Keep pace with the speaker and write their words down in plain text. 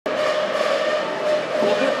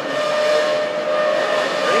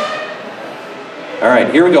All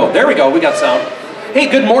right, here we go. There we go. We got sound. Hey,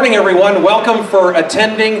 good morning, everyone. Welcome for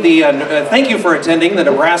attending the. Thank you for attending the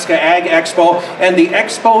Nebraska Ag Expo and the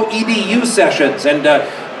Expo EDU sessions. And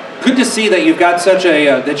good to see that you've got such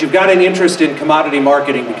a that you've got an interest in commodity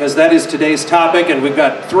marketing, because that is today's topic. And we've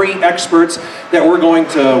got 3 experts that we're going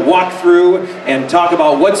to walk through and talk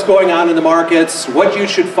about what's going on in the markets, what you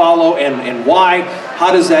should follow, and why.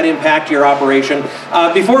 How does that impact your operation?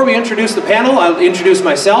 Before we introduce the panel, I'll introduce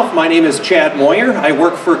myself. My name is Chad Moyer. I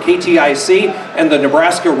work for KTIC and the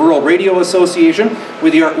Nebraska Rural Radio Association.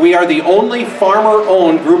 We are the only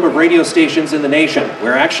farmer-owned group of radio stations in the nation.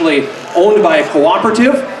 We're actually owned by a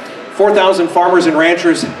cooperative. 4,000 farmers and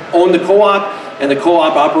ranchers own the co-op, and the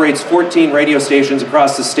co-op operates 14 radio stations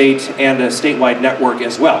across the state and a statewide network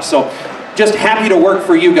as well. So just happy to work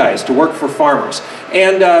for you guys, to work for farmers.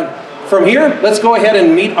 And from here, let's go ahead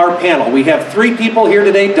and meet our panel. We have 3 people here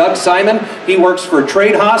today. Doug Simon, he works for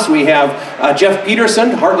Tredas. We have Jeff Peterson,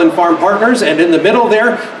 Heartland Farm Partners, and in the middle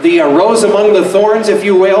there, the rose among the thorns, if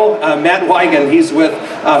you will, Matt Wiegand. He's with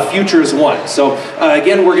FuturesOne. So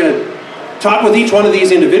again, we're going to talk with each one of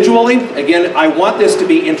these individually. Again, I want this to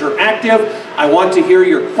be interactive. I want to hear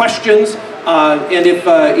your questions. And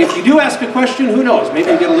if you do ask a question, who knows?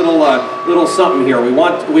 Maybe we get a little something here. We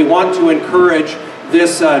want to encourage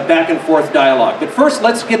this back and forth dialogue. But first,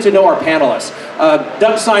 let's get to know our panelists.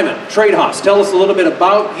 Doug Simon, Tredas, tell us a little bit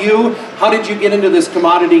about you. How did you get into this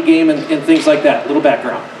commodity game and things like that? A little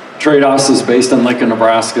background. Tredas is based in Lincoln,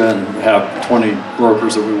 Nebraska, and we have 20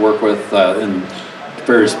 brokers that we work with in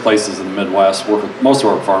various places in the Midwest. Work with most of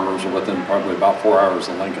our farmers are within probably about 4 hours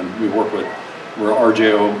of Lincoln. We're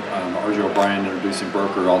RJ O'Brien, introducing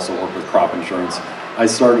broker, also work with crop insurance. I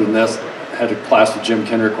started in this, had a class with Jim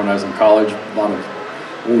Kendrick when I was in college. A lot of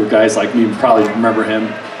older guys like me probably remember him.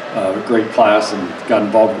 A great class, and got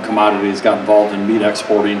involved in commodities, got involved in meat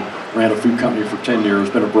exporting, ran a food company for 10 years,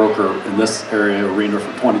 been a broker in this arena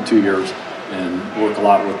for 22 years, and work a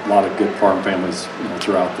lot with a lot of good farm families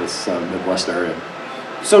throughout this Midwest area.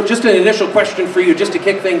 So just an initial question for you, just to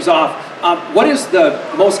kick things off. What is the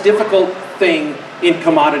most difficult thing in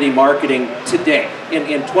commodity marketing today?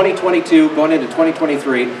 In 2022, going into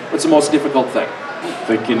 2023, what's the most difficult thing? I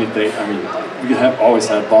think anything, we have always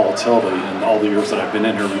had volatility in all the years that I've been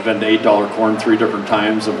in here. We've been to $8 corn 3 different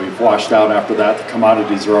times, and we've washed out after that. The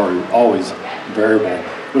commodities are always variable.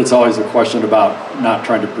 But it's always a question about not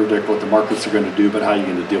trying to predict what the markets are going to do, but how you're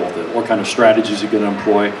going to deal with it. What kind of strategies you're going to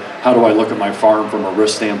employ? How do I look at my farm from a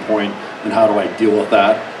risk standpoint, and how do I deal with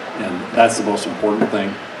that? And that's the most important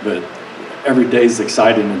thing. But every day is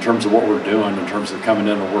exciting in terms of what we're doing, in terms of coming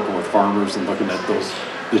in and working with farmers and looking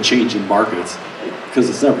at the changing markets, because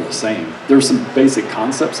it's never the same. There's some basic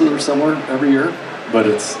concepts that are similar every year, but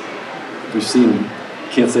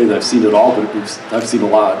can't say that I've seen it all, but I've seen a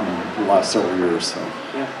lot in the last several years. So.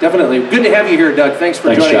 Yeah, definitely. Good to have you here, Doug. Thanks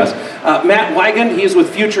for joining us. Matt Wiegand, he's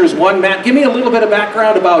with FuturesOne. Matt, give me a little bit of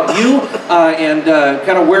background about you and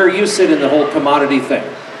kind of where you sit in the whole commodity thing.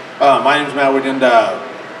 My name's Matt Wiegand.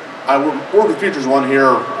 I work with FuturesOne here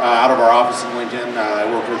out of our office in Lincoln. I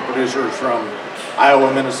work with producers from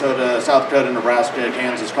Iowa, Minnesota, South Dakota, Nebraska,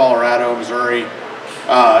 Kansas, Colorado, Missouri,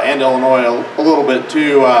 and Illinois a little bit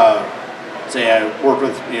too. I work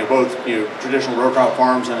with both traditional row crop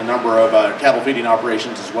farms and a number of cattle feeding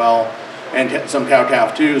operations as well, and some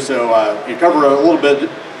cow-calf too. So you cover a little bit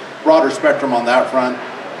broader spectrum on that front.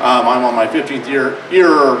 I'm on my 15th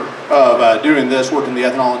year of doing this. Worked in the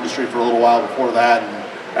ethanol industry for a little while before that, and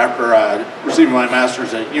after receiving my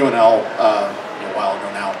master's at UNL a while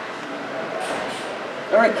ago now.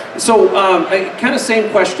 All right, so kind of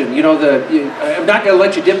same question. I'm not going to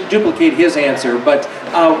let you duplicate his answer, but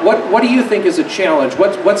what do you think is a challenge?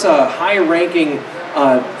 What's a high-ranking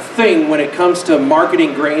thing when it comes to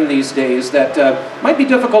marketing grain these days that might be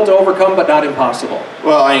difficult to overcome, but not impossible?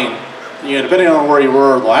 Well, depending on where you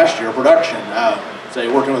were last year, production.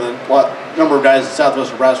 Say working with a number of guys in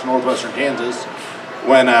southwestern Nebraska, northwestern Kansas,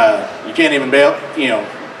 when you can't even bail,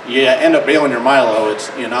 you end up bailing your Milo. It's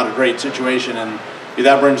not a great situation, and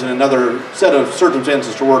that brings in another set of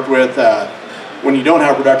circumstances to work with. When you don't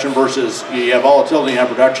have production versus you have volatility and have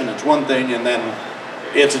production, it's one thing, and then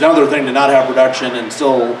it's another thing to not have production and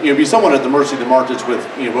still be somewhat at the mercy of the markets with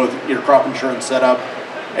both your crop insurance set up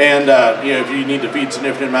and if you need to feed a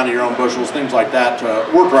significant amount of your own bushels, things like that,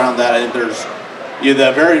 to work around that. I think there's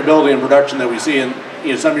the variability in production that we see in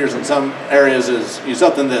some years in some areas is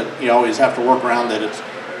something that you always have to work around. That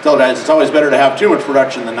tell guys it's always better to have too much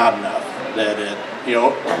production than not enough. That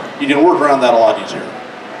you can work around that a lot easier.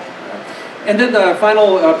 And then the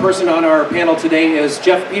final person on our panel today is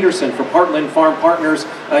Jeff Peterson from Heartland Farm Partners,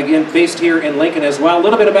 again based here in Lincoln as well. A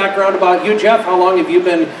little bit of background about you, Jeff. How long have you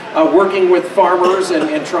been working with farmers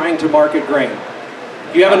and trying to market grain?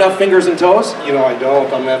 Do you have enough fingers and toes? You know, I don't.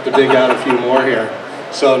 I'm going to have to dig out a few more here.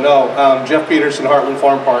 So no, Jeff Peterson, Heartland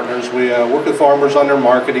Farm Partners. We work with farmers on their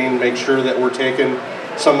marketing, make sure that we're taking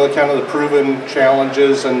some of the kind of the proven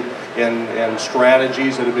challenges and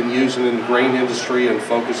strategies that have been used in the grain industry and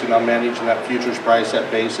focusing on managing that futures price,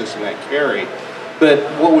 that basis, and that carry. But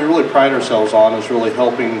what we really pride ourselves on is really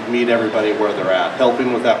helping meet everybody where they're at,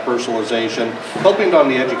 helping with that personalization, helping on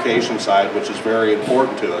the education side, which is very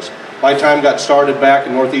important to us. My time got started back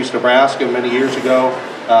in northeast Nebraska many years ago.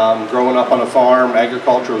 Growing up on a farm,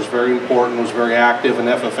 agriculture was very important, was very active in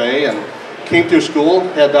FFA, and came through school,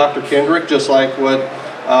 had Dr. Kendrick, just like what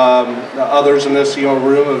others in this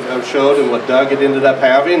room have showed and what Doug had ended up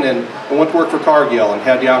having, and went to work for Cargill and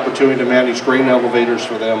had the opportunity to manage grain elevators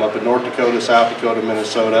for them up in North Dakota, South Dakota,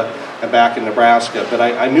 Minnesota, and back in Nebraska. But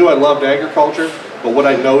I knew I loved agriculture, but what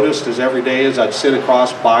I noticed is every day as I'd sit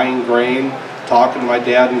across buying grain, talking to my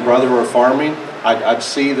dad and brother who were farming, I'd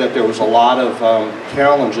see that there was a lot of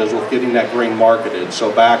challenges with getting that grain marketed.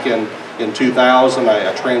 So back in 2000,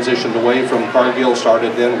 I transitioned away from Cargill,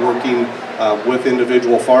 started then working with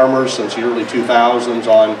individual farmers since the early 2000s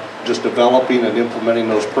on just developing and implementing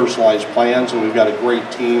those personalized plans, and we've got a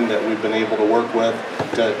great team that we've been able to work with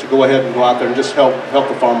to go ahead and go out there and just help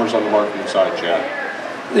the farmers on the marketing side, Chad.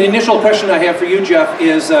 The initial question I have for you, Jeff,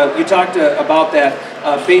 is you talked about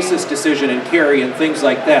that basis decision and carry and things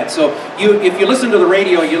like that. So if you listen to the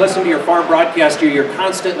radio, you listen to your farm broadcaster, you're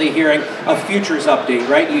constantly hearing a futures update,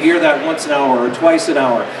 right? You hear that once an hour or twice an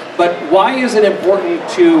hour. But why is it important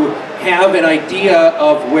to have an idea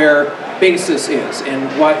of where basis is and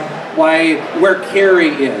where carry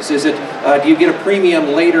is? Is it, do you get a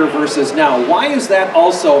premium later versus now? Why is that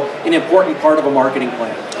also an important part of a marketing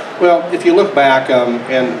plan? Well, if you look back,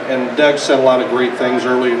 and Doug said a lot of great things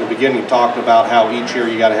earlier in the beginning, talked about how each year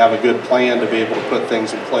you got to have a good plan to be able to put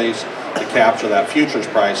things in place to capture that futures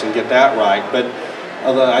price and get that right. But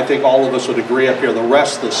I think all of us would agree up here, the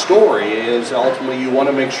rest of the story is ultimately you want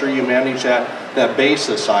to make sure you manage that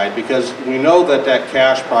basis side, because we know that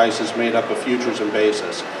cash price is made up of futures and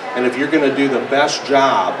basis. And if you're going to do the best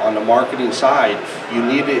job on the marketing side, you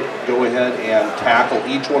need to go ahead and tackle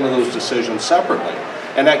each one of those decisions separately.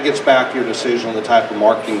 And that gets back to your decision on the type of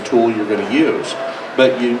marketing tool you're going to use.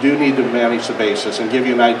 But you do need to manage the basis and give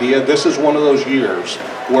you an idea. This is one of those years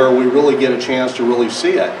where we really get a chance to really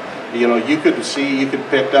see it. You know, you could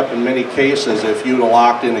pick up in many cases if you'd have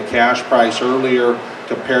locked in a cash price earlier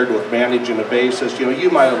compared with managing a basis, you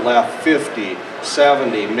might have left 50,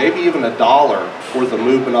 70, maybe even $1 worth of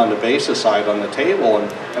movement on the basis side on the table,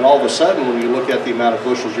 and all of a sudden when you look at the amount of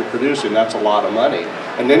bushels you're producing, that's a lot of money.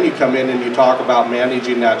 And then you come in and you talk about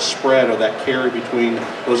managing that spread or that carry between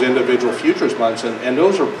those individual futures months, and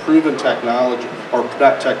those are proven technology, or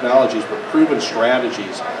not technologies, but proven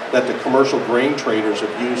strategies that the commercial grain traders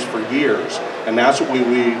have used for years. And that's what we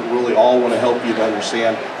really all want to help you to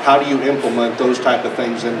understand. How do you implement those type of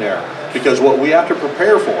things in there? Because what we have to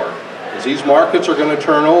prepare for is these markets are going to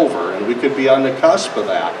turn over, and we could be on the cusp of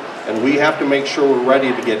that. And we have to make sure we're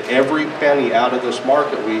ready to get every penny out of this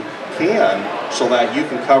market we can, so that you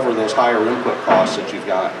can cover those higher input costs that you've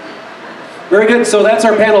got. Very good. So that's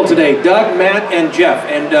our panel today, Doug, Matt, and Jeff.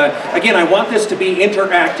 And again, I want this to be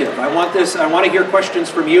interactive. I want to hear questions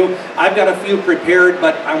from you. I've got a few prepared,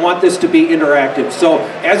 but I want this to be interactive. So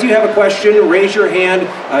as you have a question, raise your hand.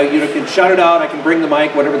 You can shout it out. I can bring the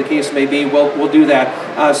mic, whatever the case may be. We'll do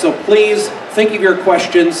that. So please think of your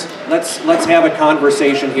questions. Let's have a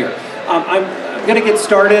conversation here. I'm going to get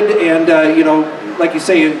started, and like you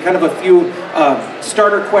say, kind of a few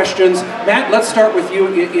starter questions. Matt, let's start with you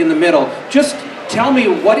in the middle. Just tell me,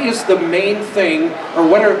 what is the main thing, or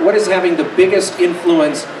what is having the biggest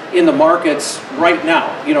influence in the markets right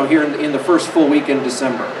now, here in the first full week in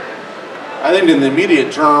December? I think in the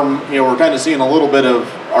immediate term, we're kind of seeing a little bit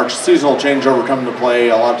of our seasonal changeover come into play.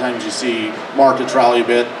 A lot of times you see markets rally a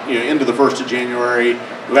bit, into the 1st of January.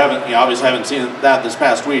 We obviously haven't seen that this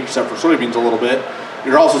past week, except for soybeans a little bit.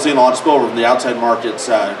 You're also seeing a lot of spillover from the outside markets.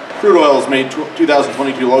 Crude oil has made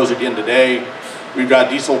 2022 lows again today. We've got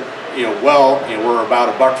diesel, we're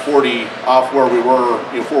about $1.40 off where we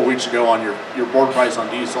were, 4 weeks ago on your board price on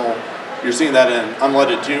diesel. You're seeing that in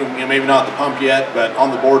unleaded too. Maybe not the pump yet, but on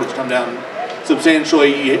the board it's come down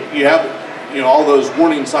substantially. You have, all those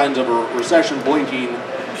warning signs of a recession blinking.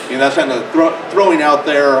 That's kind of throwing out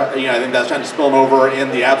there. I think that's kind of spilling over in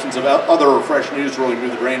the absence of other fresh news to really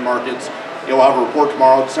move the grain markets. we'll have a report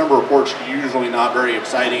tomorrow. December report's usually not very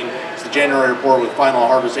exciting. It's the January report with final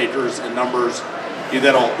harvest acres and numbers.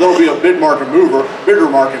 That'll be a bigger market mover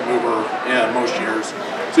in most years.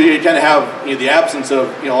 So you kind of have the absence of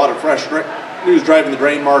a lot of fresh news driving the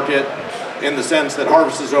grain market, in the sense that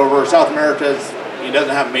harvest is over. South America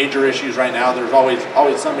doesn't have major issues right now. There's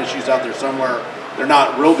always some issues out there somewhere. They're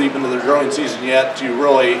not real deep into their growing season yet to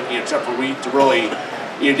really, except for wheat, to really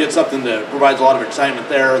get something that provides a lot of excitement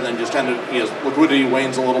there. And then just kind of liquidity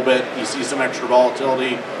wanes a little bit. You see some extra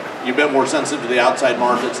volatility. You're a bit more sensitive to the outside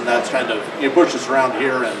markets, and that's kind of push us around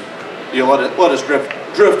here, and let us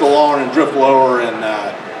drift along and drift lower,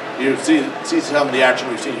 and see some of the action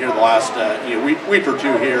we've seen here the last week or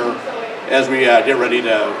two here as we get ready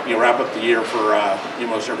to wrap up the year for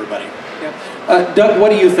most everybody. Yeah. Doug, what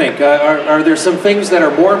do you think? Are there some things that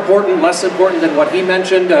are more important, less important than what he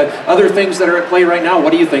mentioned? Other things that are at play right now?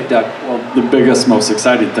 What do you think, Doug? Well, the biggest, most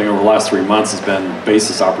exciting thing over the last 3 months has been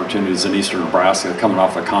basis opportunities in eastern Nebraska. Coming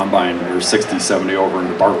off the combine, we were 60, 70 over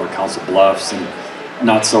into Bartlett, Council Bluffs, and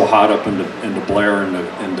not so hot up into Blair and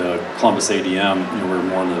into Columbus ADM. We're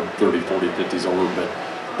more in the 30, 40, 50s over, but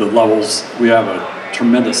the levels, we have a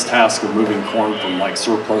tremendous task of moving corn from like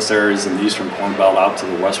surplus areas in the eastern corn belt out to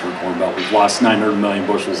the western corn belt. We've lost 900 million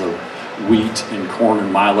bushels of wheat and corn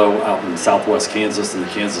and milo out in southwest Kansas and the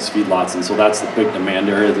Kansas feedlots, and so that's the big demand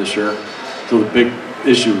area this year. So the big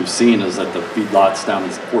issue we've seen is that the feedlots down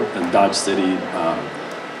in Dodge City,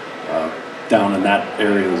 down in that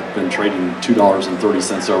area, has been trading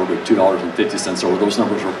 $2.30 over to $2.50 over. Those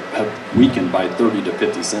numbers have weakened by 30 to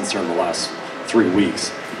 50 cents here in the last 3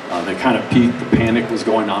 weeks. They kind of peaked. The panic was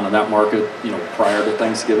going on in that market, prior to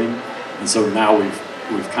Thanksgiving, and so now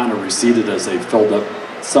we've kind of receded as they filled up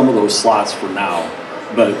some of those slots for now.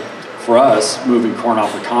 But for us, moving corn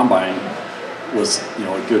off the combine was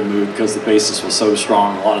a good move because the basis was so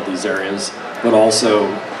strong in a lot of these areas, but also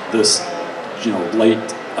this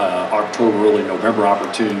late October, early November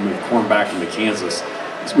opportunity to move corn back into Kansas.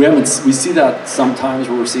 We see that sometimes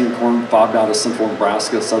where we're seeing corn bobbed out of central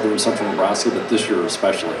Nebraska, southern central Nebraska, but this year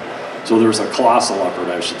especially. So there's a colossal effort,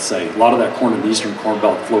 I should say. A lot of that corn in the eastern corn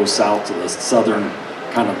belt flows south to the southern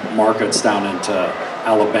kind of markets down into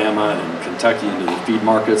Alabama and Kentucky, into the feed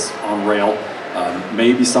markets on rail.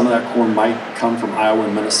 Maybe some of that corn might come from Iowa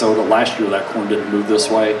and Minnesota. Last year that corn didn't move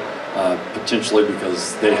this way, potentially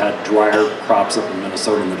because they had drier crops up in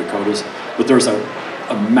Minnesota and the Dakotas. But there's a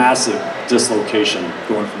massive dislocation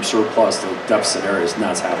going from surplus to deficit areas, and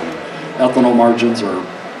that's happening. Ethanol margins are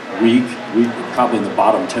weak, probably in the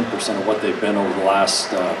bottom 10% of what they've been over the last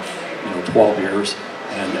 12 years,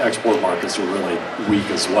 and the export markets are really weak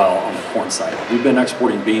as well on the corn side. We've been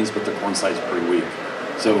exporting beans, but the corn side is pretty weak.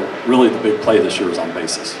 So really the big play this year is on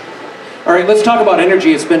basis. All right, let's talk about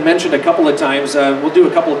energy. It's been mentioned a couple of times. We'll do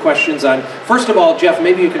a couple of questions on, first of all, Jeff,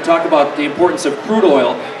 maybe you can talk about the importance of crude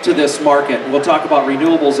oil to this market. We'll talk about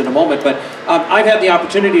renewables in a moment, but I've had the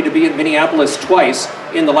opportunity to be in Minneapolis twice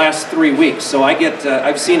in the last 3 weeks, so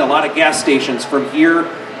I've seen a lot of gas stations from here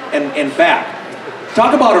and back.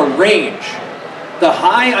 Talk about a range. The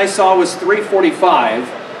high I saw was 345,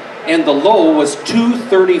 and the low was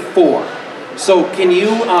 234. So can you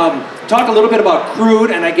talk a little bit about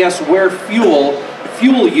crude and I guess where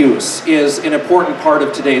fuel use is an important part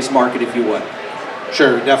of today's market, if you would?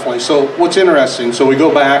 Sure, definitely. So what's interesting, so we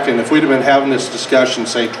go back, and if we'd have been having this discussion,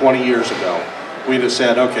 say 20 years ago, we'd have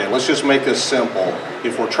said, okay, let's just make this simple.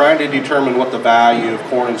 If we're trying to determine what the value of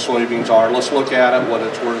corn and soybeans are, let's look at it, what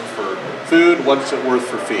it's worth for food, what's it worth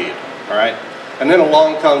for feed, all right? And then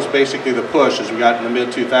along comes basically the push as we got in the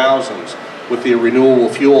mid-2000s with the renewable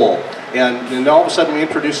fuel. And then all of a sudden we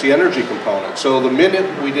introduced the energy component. So the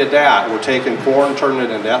minute we did that, we're taking corn, turning it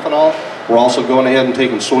into ethanol. We're also going ahead and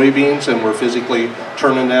taking soybeans, and we're physically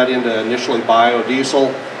turning that into initially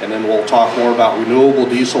biodiesel. And then we'll talk more about renewable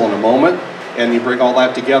diesel in a moment. And you bring all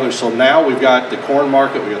that together. So now we've got the corn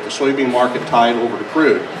market, we've got the soybean market tied over to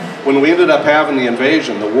crude. When we ended up having the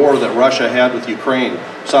invasion, the war that Russia had with Ukraine,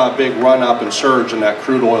 saw a big run up and surge in that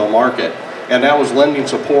crude oil market. And that was lending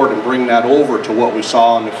support and bringing that over to what we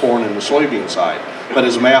saw on the corn and the soybean side. But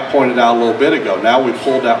as Matt pointed out a little bit ago, now we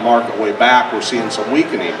pulled that market way back, we're seeing some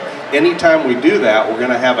weakening. Anytime we do that, we're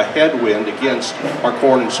going to have a headwind against our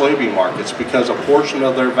corn and soybean markets because a portion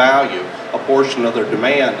of their value, a portion of their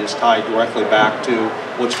demand is tied directly back to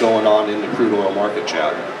what's going on in the crude oil market,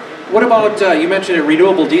 Chad. What about, you mentioned a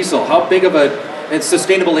renewable diesel. How big of and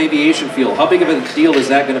sustainable aviation fuel, how big of a deal is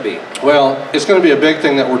that going to be? Well, it's going to be a big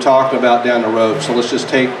thing that we're talking about down the road, so let's just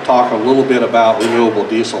talk a little bit about renewable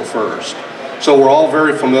diesel first. So we're all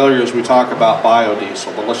very familiar as we talk about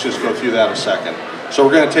biodiesel, but let's just go through that a second. So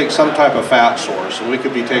we're going to take some type of fat source, and we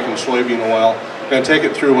could be taking soybean oil. We're going to take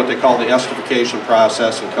it through what they call the esterification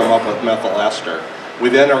process and come up with methyl ester. We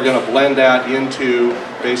then are going to blend that into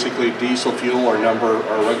basically diesel fuel or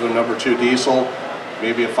regular number 2 diesel,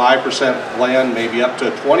 maybe a 5% blend, maybe up to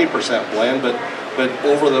a 20% blend, but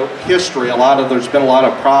over the history, there's been a lot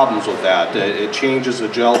of problems with that. It changes the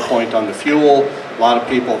gel point on the fuel. A lot of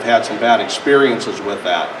people have had some bad experiences with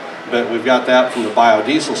that. But we've got that from the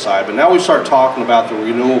biodiesel side. But now we start talking about the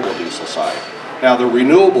renewable diesel side. Now the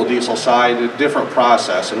renewable diesel side, a different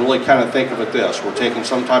process, and really kind of think of it this. We're taking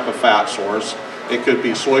some type of fat source. It could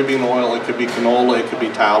be soybean oil, it could be canola, it could be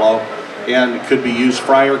tallow, and it could be used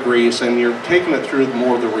fryer grease, and you're taking it through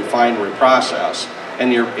more of the refinery process.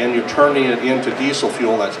 And you're turning it into diesel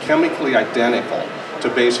fuel that's chemically identical to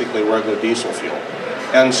basically regular diesel fuel.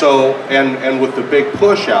 And so, and with the big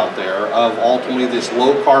push out there of ultimately these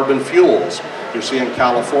low carbon fuels, you're seeing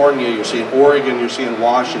California, you're seeing Oregon, you're seeing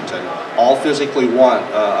Washington, all physically want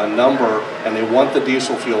a number, and they want the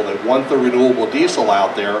diesel fuel, they want the renewable diesel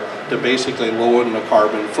out there to basically lower the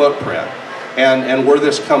carbon footprint. And where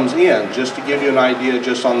this comes in, just to give you an idea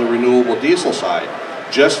just on the renewable diesel side,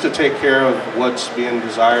 just to take care of what's being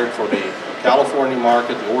desired for the California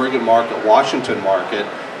market, the Oregon market, Washington market,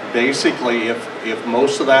 basically if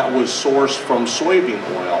most of that was sourced from soybean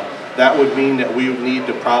oil, that would mean that we would need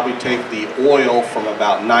to probably take the oil from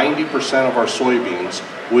about 90% of our soybeans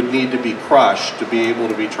would need to be crushed to be able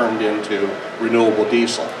to be turned into renewable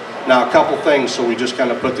diesel. Now a couple things, so we just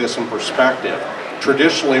kind of put this in perspective.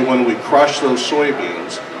 Traditionally when we crush those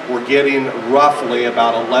soybeans, we're getting roughly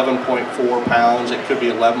about 11.4 pounds, it could be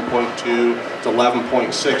 11.2 to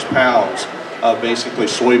 11.6 pounds of basically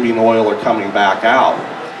soybean oil are coming back out.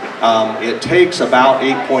 It takes about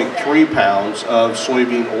 8.3 pounds of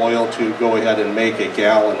soybean oil to go ahead and make a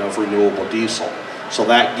gallon of renewable diesel. So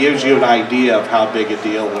that gives you an idea of how big a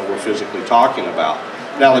deal that we're physically talking about.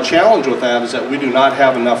 Now the challenge with that is that we do not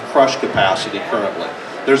have enough crush capacity currently.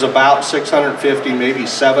 There's about 650, maybe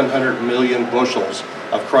 700 million bushels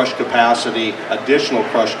of crush capacity, additional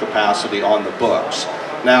crush capacity on the books.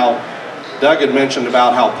 Now, Doug had mentioned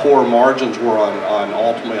about how poor margins were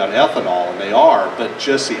ultimately on ethanol, and they are, but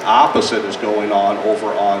just the opposite is going on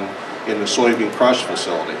over in the soybean crush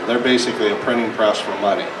facility. They're basically a printing press for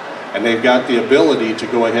money, and they've got the ability to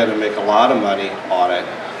go ahead and make a lot of money on it,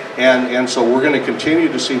 and so we're going to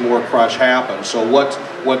continue to see more crush happen. So what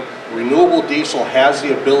renewable diesel has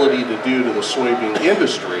the ability to do to the soybean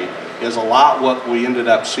industry is a lot what we ended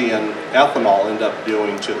up seeing ethanol end up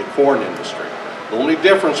doing to the corn industry. The only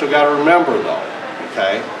difference we've got to remember though,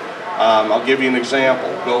 okay, I'll give you an example.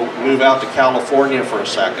 Go move out to California for a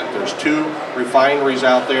second. There's 2 refineries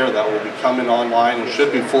out there that will be coming online and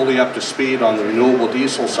should be fully up to speed on the renewable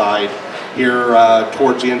diesel side here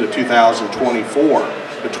towards the end of 2024.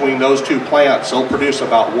 Between those 2 plants, they'll produce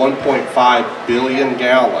about 1.5 billion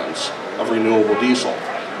gallons of renewable diesel.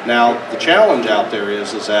 Now, the challenge out there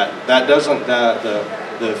is that doesn't,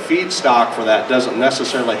 the feedstock for that doesn't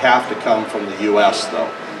necessarily have to come from the U.S.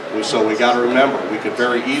 though. So we got to remember, we could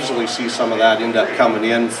very easily see some of that end up coming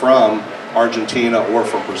in from Argentina or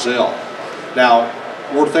from Brazil. Now,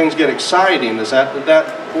 where things get exciting is that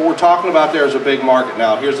what we're talking about there is a big market.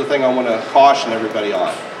 Now, here's the thing I want to caution everybody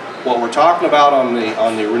on. What we're talking about on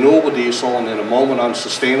the renewable diesel and in a moment on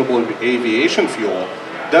sustainable aviation fuel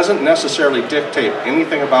doesn't necessarily dictate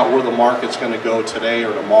anything about where the market's going to go today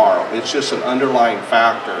or tomorrow. It's just an underlying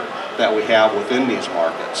factor that we have within these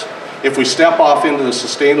markets. If we step off into the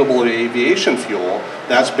sustainable aviation fuel,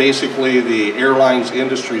 that's basically the airlines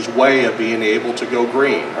industry's way of being able to go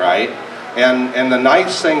green, right? And the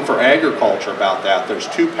nice thing for agriculture about that, there's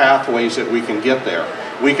 2 pathways that we can get there.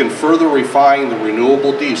 We can further refine the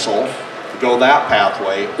renewable diesel, go that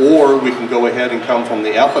pathway, or we can go ahead and come from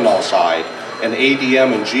the ethanol side. And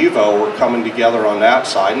ADM and GEVO are coming together on that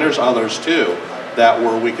side, and there's others too, that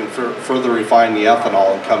where we can further refine the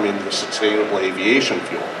ethanol and come into the sustainable aviation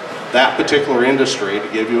fuel. That particular industry, to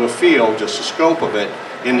give you a feel, just the scope of it,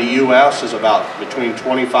 in the U.S. is about between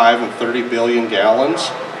 25 and 30 billion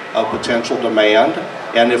gallons of potential demand.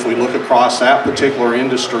 And if we look across that particular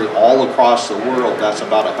industry all across the world, that's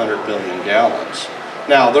about 100 billion gallons.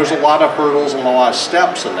 Now, there's a lot of hurdles and a lot of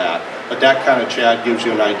steps in that, but that kind of, Chad, gives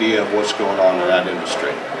you an idea of what's going on in that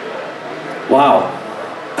industry. Wow.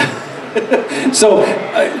 So,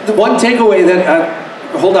 the one takeaway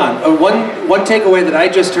that, hold on, one takeaway that I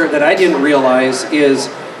just heard that I didn't realize is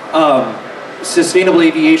sustainable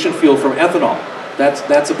aviation fuel from ethanol.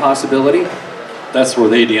 That's a possibility? That's where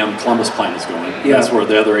the ADM Columbus plant is going. Yeah. That's where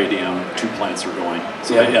the other ADM 2 plants are going.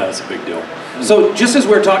 So yeah, that's a big deal. So just as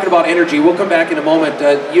we're talking about energy, we'll come back in a moment.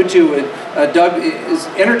 You two, Doug,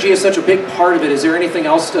 energy is such a big part of it. Is there anything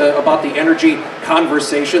else about the energy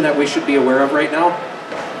conversation that we should be aware of right now?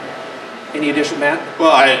 Any addition, Matt?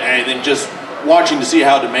 Well, I think just watching to see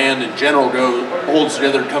how demand in general holds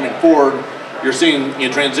together coming forward, you're seeing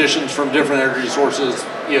transitions from different energy sources,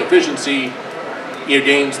 efficiency,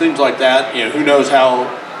 gains, things like that. Who knows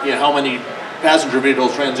how many passenger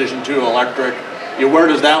vehicles transition to electric. Where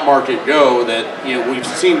does that market go? That we've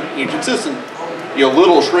seen consistent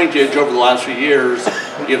little shrinkage over the last few years.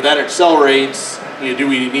 If that accelerates, do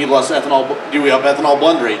we need less ethanol? Do we up ethanol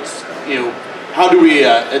blend rates? How do we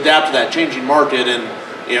adapt to that changing market? And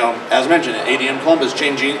as mentioned, ADM Columbus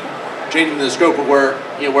changing the scope of where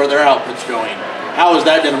their output's going. How is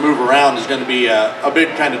that going to move around is going to be a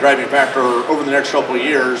big kind of driving factor over the next couple of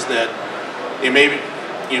years. That maybe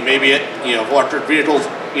if electric vehicles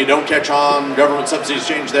don't catch on, government subsidies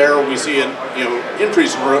change there, we see an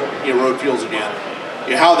increase in road fuels again.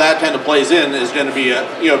 How that kind of plays in is going to be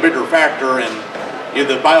a bigger factor, and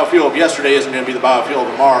the biofuel of yesterday isn't going to be the biofuel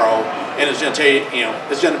of tomorrow, and it's going to take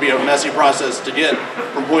it's going to be a messy process to get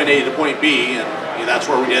from point A to point B, and that's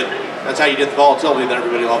how you get the volatility that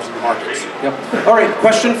everybody loves in the markets. Yep. All right,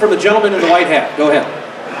 question from the gentleman in the white hat. Go ahead.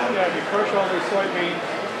 Yeah, if you crush all these soybeans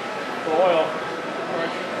for oil, what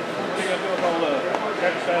are you going to do with all the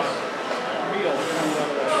excess meal that comes out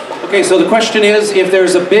of that? Okay, so the question is, if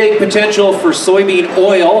there's a big potential for soybean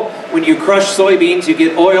oil, when you crush soybeans, you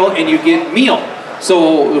get oil and you get meal.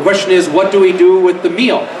 So the question is, what do we do with the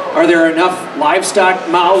meal? Are there enough livestock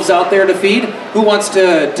mouths out there to feed? Who wants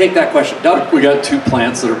to take that question? Doug? We got 2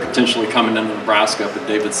 plants that are potentially coming into Nebraska up in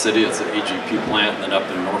David City. It's an AGP plant, and then up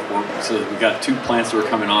in Norfolk. So we got 2 plants that are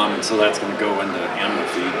coming on, and so that's going to go into animal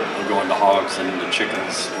feed. It'll go into hogs and into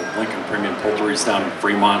chickens. Lincoln Premium Poultry's down in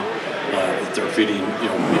Fremont that they're feeding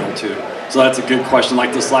meal to. So that's a good question.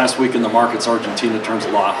 Like this last week in the markets, Argentina turns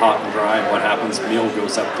a lot hot and dry. What happens? Meal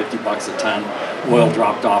goes up 50 bucks a ton. Oil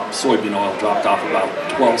dropped off. Soybean oil dropped off about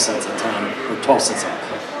 12 cents a ton, or 12 cents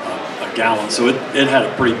a gallon. So it had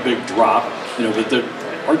a pretty big drop. But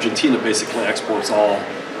Argentina basically exports all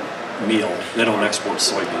meal. They don't export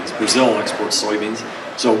soybeans. Brazil exports soybeans.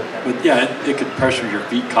 So, but yeah, it could pressure your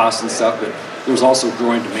feed costs and stuff. But there's also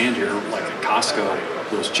growing demand here, like at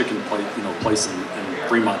Costco, those chicken place in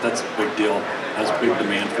Fremont. That's a big deal. Has big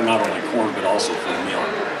demand for not only corn but also for meal.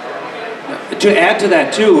 To add to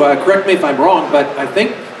that too, correct me if I'm wrong, but I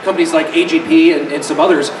think companies like AGP and some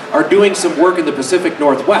others are doing some work in the Pacific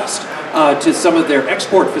Northwest to some of their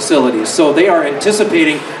export facilities. So they are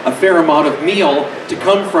anticipating a fair amount of meal to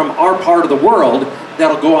come from our part of the world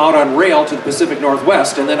that'll go out on rail to the Pacific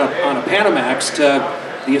Northwest and then on a Panamax to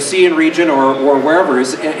the ASEAN region or wherever.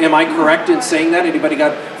 Am I correct in saying that? Anybody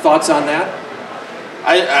got thoughts on that?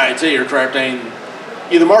 I'd say you're correct.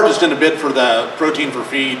 The market's going to bid for the protein for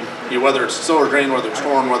feed, whether it's solar grain, whether it's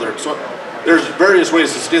corn, whether it's there's various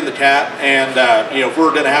ways to skin the cat, and if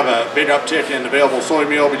we're going to have a big uptick in available soy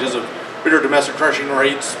meal because of bigger domestic crushing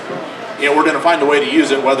rates, we're going to find a way to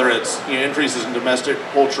use it, whether it's increases in domestic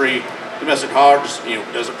poultry, domestic hogs,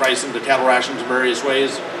 does it price into cattle rations in various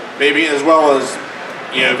ways, maybe, as well as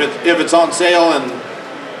if it's on sale and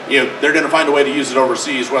they're going to find a way to use it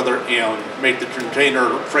overseas, whether make the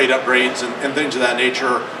container freight upgrades and things of that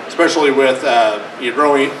nature. Especially with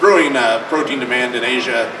growing protein demand in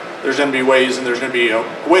Asia, there's going to be ways, and there's going to be a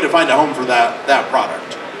way to find a home for that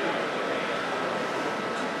product.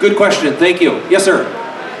 Good question. Thank you. Yes, sir. I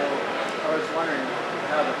was wondering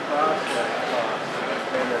how the process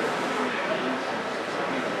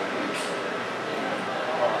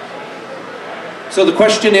costs. So the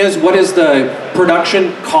question is, what is the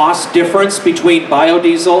production cost difference between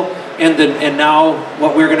biodiesel and now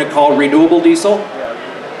what we're going to call renewable diesel?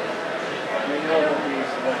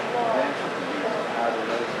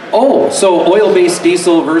 Oh, so oil-based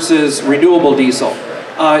diesel versus renewable diesel.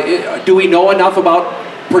 Do we know enough about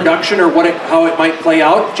production or how it might play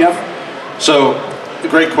out, Jeff? So,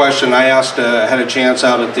 great question. I had a chance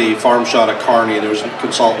out at the farm shot at Kearney. There's a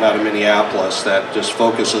consultant out of Minneapolis that just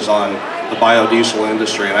focuses on the biodiesel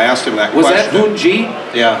industry, and I asked him that question. Was that Hoon G?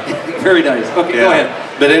 Yeah. Very nice. Okay, yeah. Go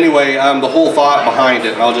ahead. But anyway, the whole thought behind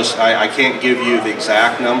it, and I can't give you the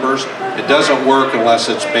exact numbers. It doesn't work unless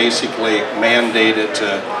it's basically mandated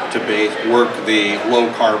to work the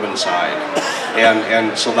low carbon side.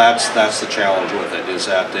 And so that's the challenge with it, is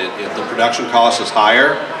that if the production cost is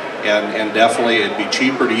higher, and definitely it'd be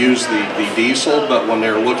cheaper to use the diesel, but when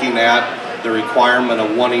they're looking at the requirement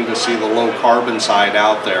of wanting to see the low carbon side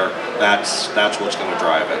out there, that's what's going to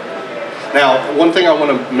drive it. Now, one thing I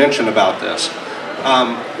want to mention about this,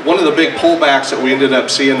 one of the big pullbacks that we ended up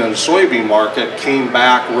seeing in the soybean market came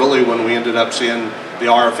back really when we ended up seeing the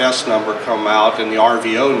RFS number come out and the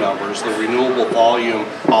RVO numbers, the renewable volume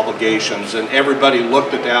obligations, and everybody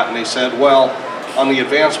looked at that and they said, well, on the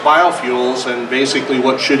advanced biofuels and basically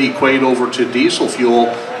what should equate over to diesel fuel,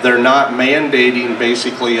 they're not mandating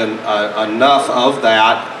basically enough of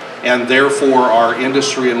that, and therefore our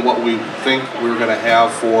industry and what we think we're going to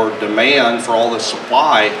have for demand for all this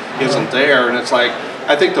supply isn't there. And it's like,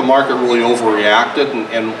 I think the market really overreacted,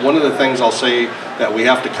 and one of the things I'll say that we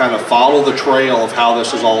have to kind of follow the trail of how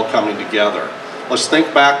this is all coming together. Let's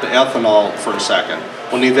think back to ethanol for a second.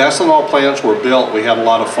 When these ethanol plants were built, we had a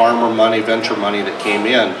lot of farmer money, venture money that came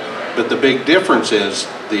in, but the big difference is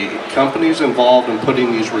the companies involved in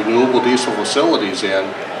putting these renewable diesel facilities in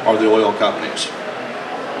are the oil companies.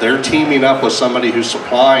 They're teaming up with somebody who's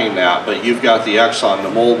supplying that, but you've got the Exxon, the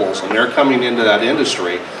Mobils, and they're coming into that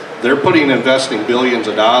industry. They're investing billions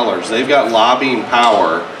of dollars. They've got lobbying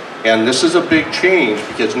power, and this is a big change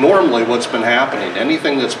because normally what's been happening,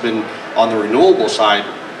 anything that's been on the renewable side,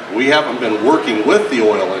 we haven't been working with the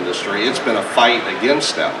oil industry. It's been a fight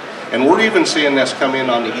against them. And we're even seeing this come in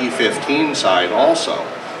on the E15 side also,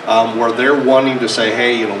 where they're wanting to say,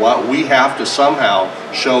 hey, you know what, we have to somehow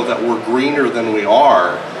show that we're greener than we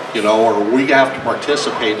are, you know, or we have to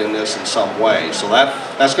participate in this in some way. So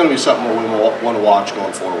that's going to be something we want to watch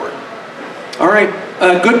going forward. All right,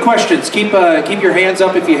 good questions. Keep your hands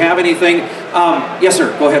up if you have anything. Yes,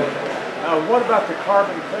 sir, go ahead. What about the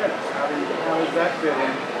carbon credits? How does that fit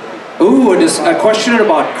in? Ooh, a question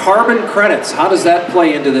about carbon credits. How does that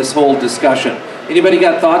play into this whole discussion? Anybody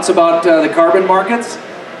got thoughts about the carbon markets?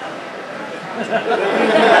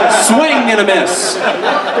 Swing and a miss.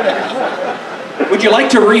 Would you like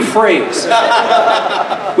to rephrase?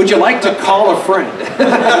 Would you like to call a friend?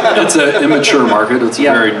 It's an immature market. It's a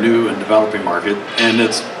very new and developing market, and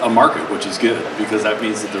it's a market which is good because that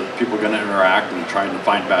means that there are people going to interact and trying to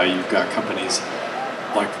find value. You've got companies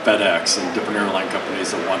like FedEx and different airline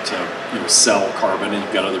companies that want to, you know, sell carbon, and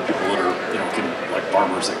you've got other people that are, you know, like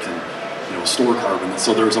farmers that can, you know, store carbon. And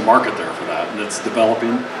so there's a market there for that, and it's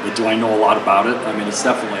developing. But do I know a lot about it? I mean, it's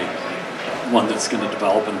definitely one that's going to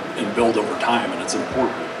develop and build over time, and it's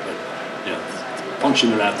important. But yeah, the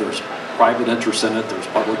function of that, there's private interest in it, there's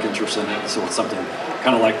public interest in it. So it's something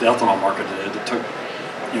kind of like the ethanol market did. It took,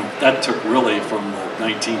 you know, that took really from the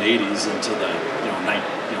 1980s into the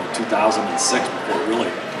 2006 before it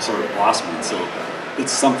really started blossoming. So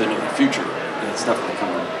it's something of the future, and it's definitely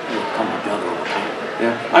come together over time.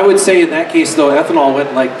 Yeah, I would say in that case though, ethanol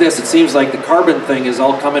went like this. It seems like the carbon thing is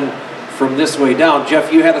all coming from this way down.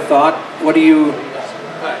 Jeff, you had a thought. What do you?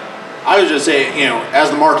 I was just saying, you know,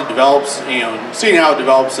 as the market develops, you know, seeing how it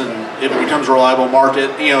develops and if it becomes a reliable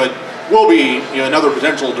market, you know, it will be, you know, another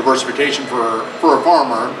potential diversification for a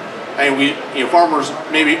farmer. And we, you know, farmers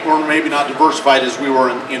maybe not diversified as we were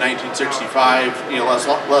in 1965. You know, less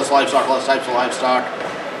livestock, less types of livestock.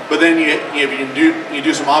 But then you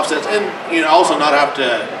do some offsets, and you know, also not have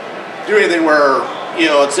to do anything where, you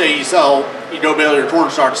know, let's say you go bale your corn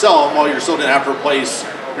stock, sell them, while you're still going to have to replace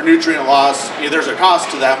your nutrient loss. You know, there's a cost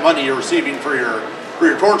to that money you're receiving for your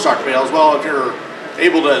corn stock bales. Well, if you're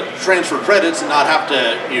able to transfer credits and not have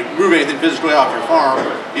to move anything physically off your farm,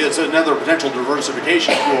 it's another potential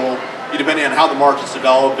diversification tool, depending on how the markets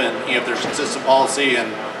develop and if there's consistent policy and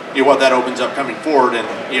what that opens up coming forward. And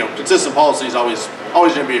consistent policy is always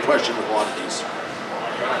going to be a question with a lot of these.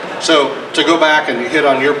 So to go back and hit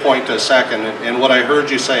on your point a second, and what I heard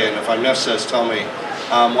you say, and if I missed this, tell me.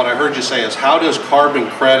 What I heard you say is, how does carbon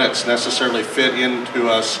credits necessarily fit into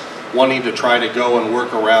us wanting to try to go and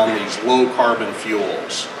work around these low carbon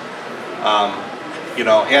fuels?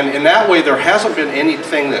 And in that way, there hasn't been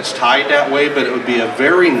anything that's tied that way, but it would be a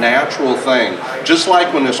very natural thing. Just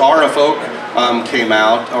like when this RFO came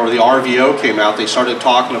out, or the RVO came out, they started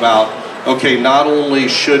talking about, okay, not only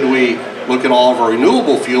should we look at all of our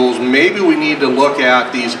renewable fuels, maybe we need to look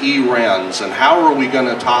at these E-RINs, and how are we going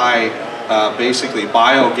to tie basically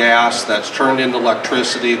biogas that's turned into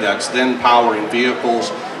electricity, that's then powering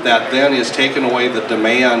vehicles, that then is taking away the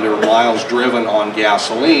demand or miles driven on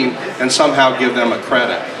gasoline, and somehow give them a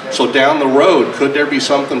credit. So down the road, could there be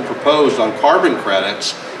something proposed on carbon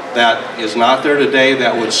credits that is not there today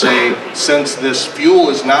that would say, since this fuel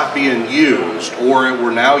is not being used, or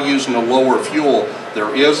we're now using a lower fuel,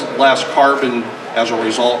 there is less carbon as a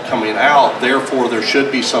result coming out, therefore there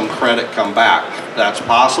should be some credit come back. That's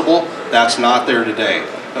possible, that's not there today.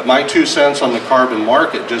 But my 2 cents on the carbon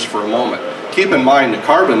market, just for a moment. Keep in mind, the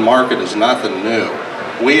carbon market is nothing new.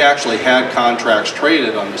 We actually had contracts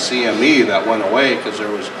traded on the CME that went away because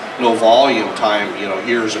there was no volume time,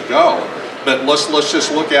 years ago. But let's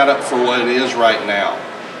just look at it for what it is right now.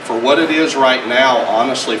 For what it is right now,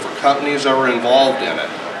 honestly, for companies that are involved in it,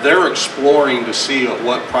 they're exploring to see at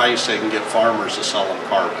what price they can get farmers to sell them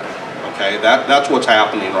carbon. Okay, that's what's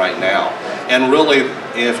happening right now. And really,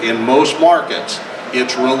 if in most markets,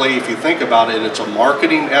 it's really, if you think about it, it's a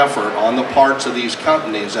marketing effort on the parts of these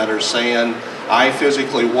companies that are saying, I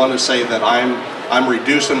physically want to say that I'm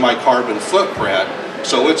reducing my carbon footprint.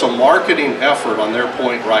 So it's a marketing effort on their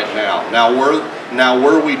point right now. Now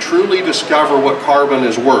where we truly discover what carbon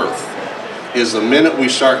is worth is the minute we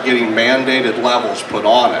start getting mandated levels put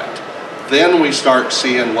on it. Then we start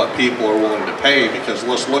seeing what people are willing to pay, because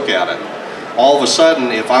let's look at it. All of a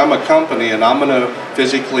sudden, if I'm a company and I'm going to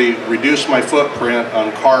physically reduce my footprint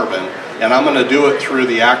on carbon, and I'm going to do it through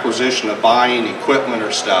the acquisition of buying equipment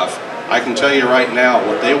or stuff, I can tell you right now,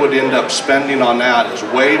 what they would end up spending on that is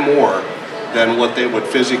way more than what they would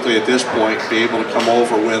physically at this point be able to come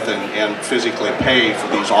over with and physically pay for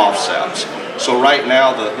these offsets. So right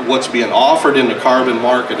now, what's being offered in the carbon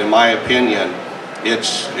market, in my opinion,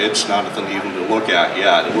 it's not nothing even to look at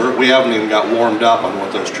yet. We haven't even got warmed up on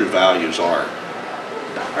what those true values are.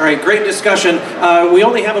 All right, great discussion. We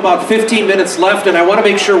only have about 15 minutes left, and I want to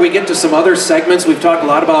make sure we get to some other segments. We've talked a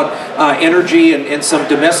lot about energy and some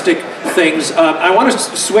domestic things. I want to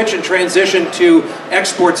switch and transition to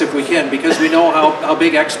exports if we can, because we know how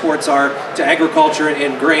big exports are to agriculture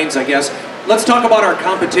and grains, I guess. Let's talk about our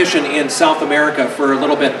competition in South America for a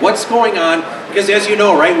little bit. What's going on? Because as you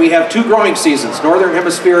know, right, we have two growing seasons, Northern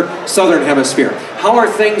Hemisphere, Southern Hemisphere. How are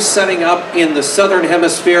things setting up in the Southern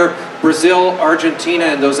Hemisphere, Brazil, Argentina,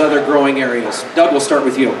 and those other growing areas? Doug, we'll start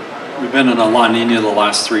with you. We've been in a La Nina the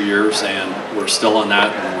last 3 years, and we're still in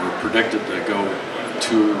that, and we're predicted to go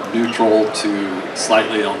to neutral to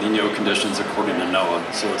slightly El Nino conditions according to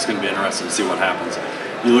NOAA. So it's going to be interesting to see what happens.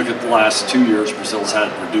 You look at the last 2 years, Brazil's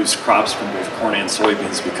had reduced crops from both corn and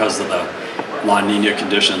soybeans because of the La Nina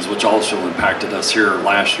conditions, which also impacted us here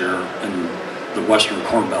last year in the Western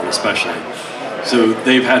Corn Belt especially. So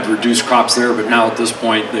they've had reduced crops there, but now at this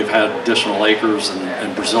point they've had additional acres,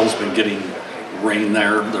 and Brazil's been getting rain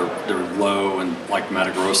there. They're low and like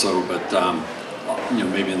Mato Grosso, but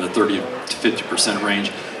maybe in the 30 to 50%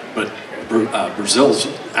 range. But Brazil's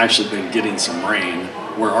actually been getting some rain,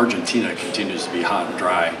 where Argentina continues to be hot and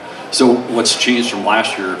dry. So what's changed from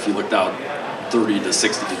last year, if you looked out 30 to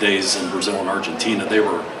 60 days in Brazil and Argentina, they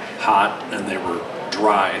were hot and they were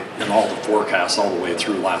dry in all the forecasts all the way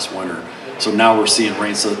through last winter. So now we're seeing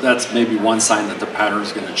rain. So that's maybe one sign that the pattern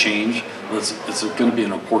is going to change. It's going to be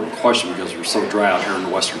an important question because we're so dry out here in the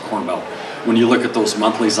Western Corn Belt. When you look at those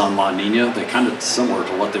monthlies on La Nina, they're kind of similar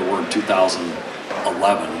to what they were in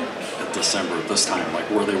 2011. December this time, like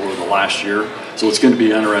where they were the last year. So it's going to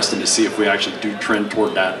be interesting to see if we actually do trend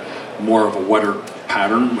toward that more of a wetter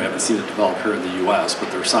pattern. We haven't seen it develop here in the US,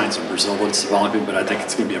 but there are signs in Brazil that it's developing. But I think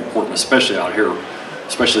it's going to be important, especially out here,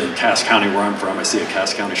 especially in Cass County where I'm from. I see a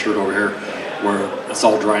Cass County shirt over here where it's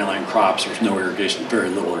all dryland crops. There's no irrigation, very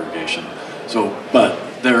little irrigation. So, but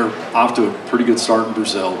they're off to a pretty good start in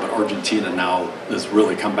Brazil, but Argentina now has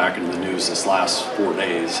really come back into the news this last 4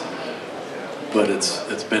 days. But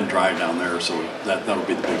it's been dry down there, so that'll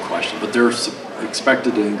be the big question. But they're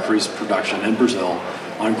expected to increase production in Brazil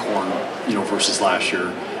on corn, versus last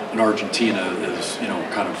year. And Argentina is,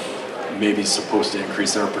 kind of maybe supposed to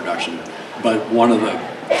increase their production. But one of the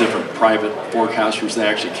different private forecasters, they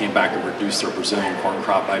actually came back and reduced their Brazilian corn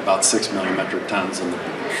crop by about 6 million metric tons, and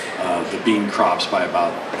the bean crops by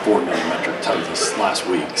about 4 million metric tons this last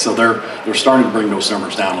week. So they're starting to bring those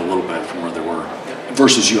numbers down a little bit from where they were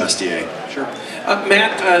versus USDA. Sure.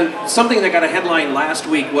 Matt, something that got a headline last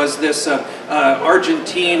week was this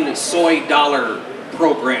Argentine soy dollar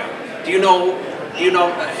program. Do you know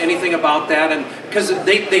anything about that? And because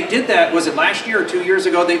they did that, was it last year or 2 years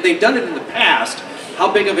ago? They've done it in the past. How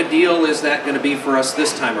big of a deal is that going to be for us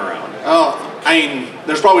this time around?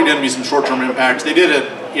 There's probably going to be some short-term impacts. They did it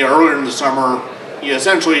earlier in the summer.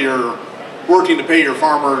 Essentially, you're working to pay your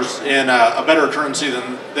farmers in a better currency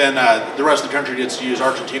than the rest of the country gets to use.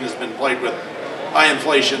 Argentina's been plagued with high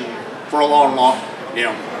inflation for a long time.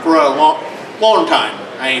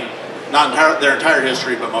 Not their entire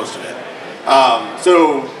history, but most of it.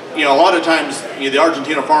 So a lot of times the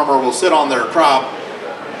Argentina farmer will sit on their crop,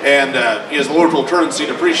 and as the local currency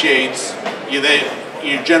depreciates,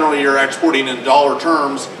 you're exporting in dollar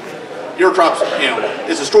terms. Your crop's,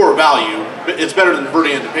 it's a store of value, but it's better than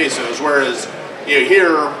converting into pesos. Whereas,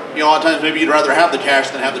 here, a lot of times maybe you'd rather have the cash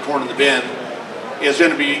than have the corn in the bin. It's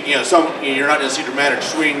going to be, you're not going to see dramatic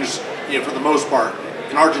swings, for the most part.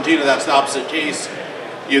 In Argentina, that's the opposite case.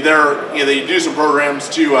 They do some programs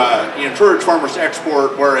to encourage farmers to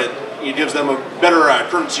export where it gives them a better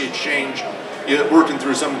currency exchange, working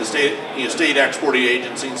through some of the state exporting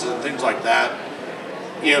agencies and things like that.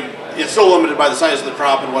 It's still limited by the size of the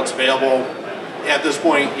crop and what's available. At this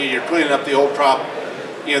point, you're cleaning up the old crop.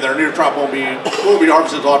 Their new crop won't be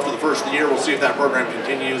harvested until after the first of the year. We'll see if that program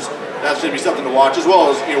continues. That's going to be something to watch, as well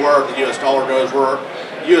as where the U.S. dollar goes. Where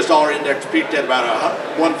U.S. dollar index peaked at about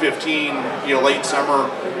 115, late summer.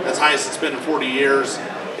 That's highest it's been in 40 years.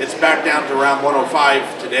 It's back down to around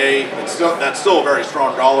 105 today. That's still a very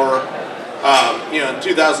strong dollar. In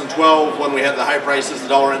 2012, when we had the high prices, the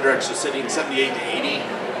dollar index was sitting 78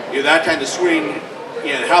 to 80. That kind of swing,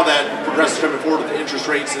 how that progresses coming forward with the interest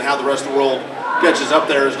rates and how the rest of the world catches up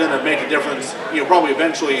there is going to make a difference, probably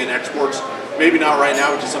eventually in exports. Maybe not right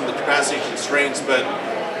now because of some of the capacity constraints, but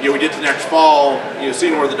we get to next fall,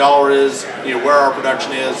 seeing where the dollar is, where our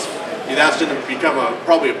production is, that's going to become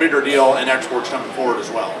probably a bigger deal in exports coming forward as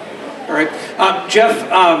well. All right. Jeff,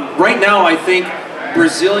 right now I think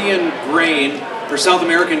Brazilian grain or South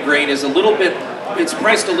American grain is it's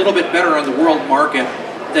priced a little bit better on the world market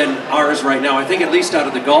than ours right now. I think at least out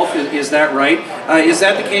of the Gulf, is that right? Is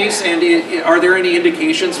that the case? And are there any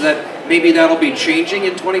indications that maybe that'll be changing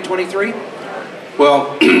in 2023?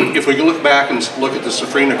 Well, if we look back and look at the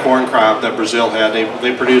safrinha corn crop that Brazil had,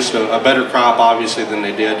 they produced a better crop, obviously, than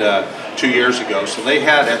they did 2 years ago. So they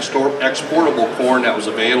had exportable corn that was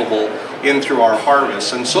available in through our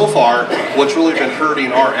harvest. And so far, what's really been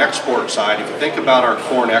hurting our export side, if you think about our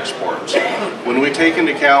corn exports, when we take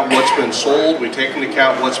into account what's been sold, we take into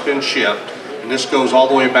account what's been shipped, and this goes all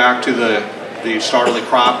the way back to the start of the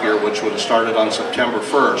crop year, which would have started on September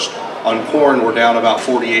 1st. On corn, we're down about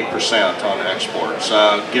 48% on exports,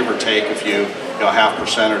 give or take a few,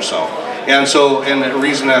 0.5% or so. And the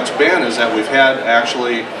reason that's been is that we've had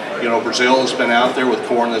actually, Brazil has been out there with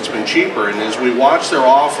corn that's been cheaper. And as we watch their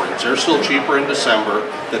offerings, they're still cheaper in December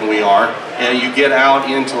than we are. And you get out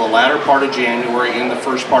into the latter part of January, in the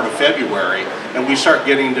first part of February, and we start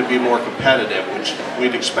getting to be more competitive, which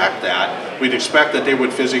we'd expect that. We'd expect that they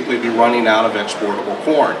would physically be running out of exportable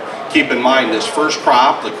corn. Keep in mind, this first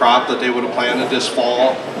crop, the crop that they would have planted this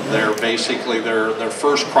fall, they're basically their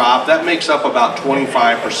first crop, that makes up about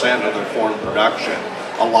 25% of their corn production.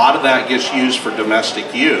 A lot of that gets used for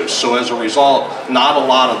domestic use. So as a result, not a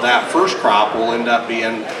lot of that first crop will end up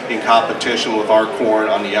being in competition with our corn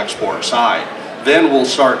on the export side. Then we'll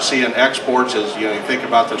start seeing exports as you think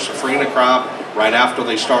about the safrinha crop right after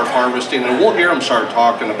they start harvesting, and we'll hear them start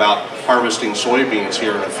talking about harvesting soybeans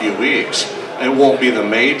here in a few weeks. It won't be the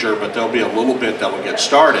major, but there'll be a little bit that will get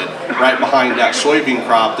started. Right behind that soybean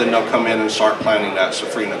crop, then they'll come in and start planting that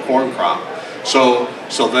safrinha corn crop. So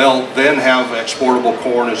they'll then have exportable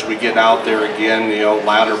corn as we get out there again,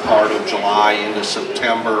 latter part of July into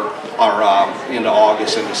September, or into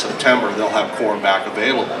August into September, they'll have corn back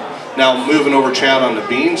available. Now, moving over, Chad, on the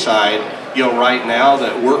bean side, right now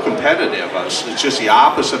that we're competitive. It's just the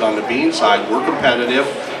opposite on the bean side. We're competitive,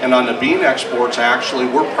 and on the bean exports, actually,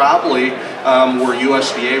 we're probably where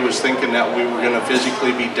USDA was thinking that we were going to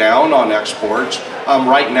physically be down on exports.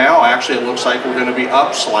 Right now, actually, it looks like we're going to be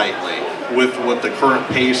up slightly with what the current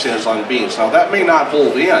pace is on beans. Now, that may not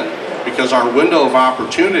hold in because our window of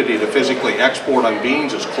opportunity to physically export on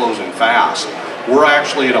beans is closing fast. We're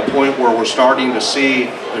actually at a point where we're starting to see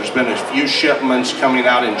there's been a few shipments coming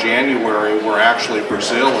out in January where actually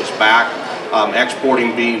Brazil is back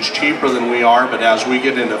exporting beans cheaper than we are, but as we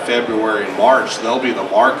get into February and March, they'll be the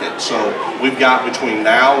market. So we've got between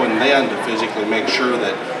now and then to physically make sure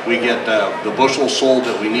that we get the bushels sold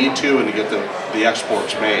that we need to and to get the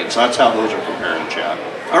exports made. So that's how those are comparing, Chad.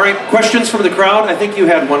 All right, questions from the crowd? I think you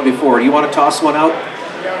had one before. Do you want to toss one out?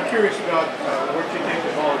 Yeah, I'm curious about what you think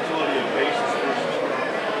the volatility of basis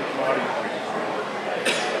versus commodity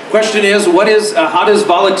prices. Question is, how does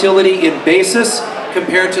volatility in basis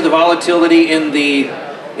compare to the volatility in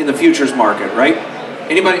the futures market, right?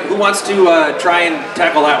 Anybody who wants to try and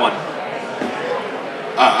tackle that one?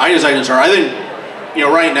 I guess I can start. I think,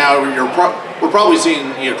 right now we're probably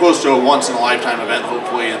seeing close to a once in a lifetime event,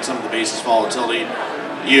 hopefully, in some of the basis volatility.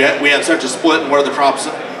 We had such a split in where the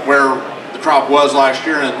crop was last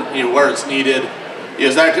year and where it's needed.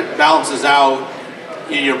 As that balances out,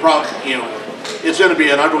 it's going to be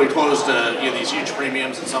an ugly close to these huge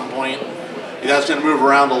premiums at some point. That's going to move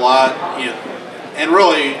around a lot. And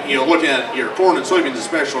really, looking at your corn and soybeans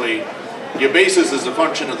especially, your basis is a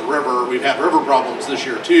function of the river. We've had river problems this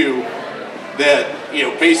year too. That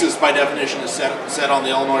basis by definition is set on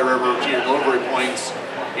the Illinois River to your delivery points.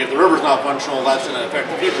 If the river's not functional, that's going to affect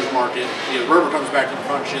the futures market. If the river comes back to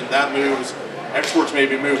function, that moves. Exports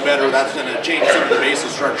maybe move better. That's going to change some of the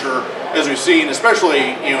basis structure, as we've seen, especially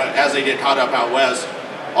as they get caught up out west.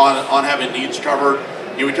 on having needs covered.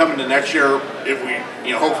 We come into next year, if we,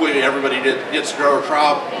 hopefully everybody gets to grow a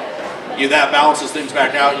crop, that balances things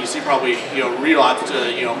back out. You see probably, relapse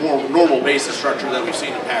to, more normal basis structure that we've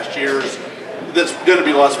seen in past years. That's going to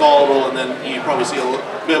be less volatile, and then you probably see a little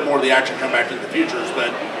bit more of the action come back into the futures.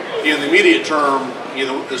 But in the immediate term,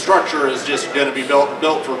 the structure is just going to be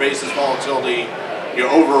built for basis volatility,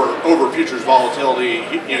 over futures volatility,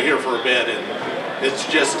 here for a bit, and it's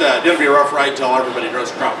just going to be a rough ride until everybody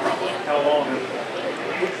grows a crop properly. How long?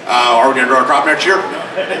 Are we going to grow a crop next year?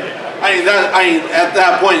 At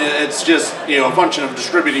that point, it's just a function of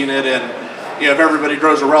distributing it, and if everybody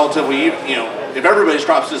grows a relatively, if everybody's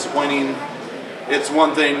crop's disappointing, it's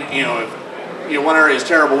one thing. If one area is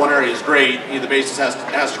terrible, one area is great. The basis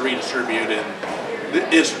has to redistribute, and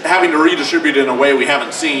it's having to redistribute in a way we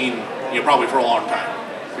haven't seen, probably for a long time.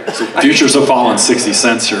 So futures have fallen 60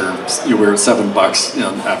 cents here. We're at $7.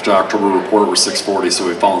 After October report, we're 6.40, so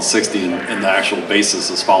we've fallen 60, and the actual basis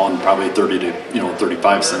has fallen probably 30 to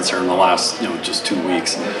 35 cents here in the last just 2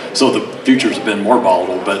 weeks. So the futures have been more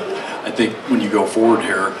volatile, but I think when you go forward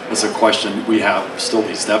here, it's a question. We have still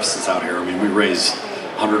these deficits out here. I mean, we raise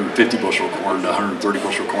 150 bushel corn to 130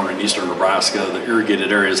 bushel corn in eastern Nebraska. The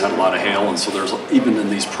irrigated areas had a lot of hail, and so there's even in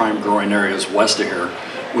these prime growing areas west of here,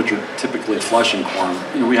 which are typically flush in corn.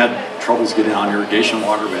 We had troubles getting on irrigation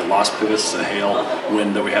water. We had lost pivots to hail,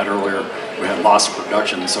 wind that we had earlier. We had loss of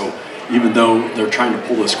production. So even though they're trying to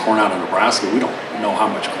pull this corn out of Nebraska, we don't know how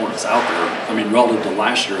much corn is out there. I mean, relative to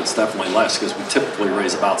last year, it's definitely less because we typically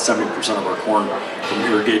raise about 70% of our corn from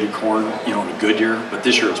irrigated corn, in a good year. But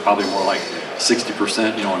this year it's probably more like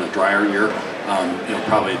 60%, in a drier year.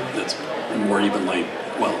 Probably that's more evenly.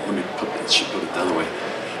 Well, should put it the other way.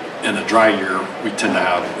 In a dry year, we tend to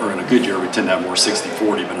have, or in a good year, we tend to have more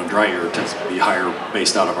 60-40, but in a dry year, it tends to be higher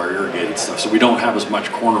based out of our irrigated stuff. So we don't have as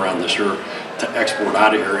much corn around this year to export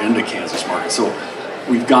out of here into Kansas market. So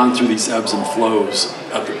we've gone through these ebbs and flows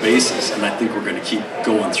of the basis, and I think we're going to keep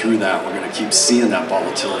going through that. We're going to keep seeing that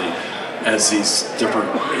volatility as these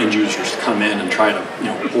different end users come in and try to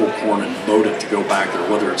pull corn and load it to go back there,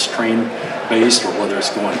 whether it's train based or whether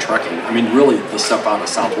it's going trucking. I mean, really the stuff out of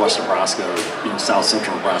southwest Nebraska or south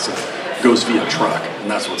central Nebraska goes via truck,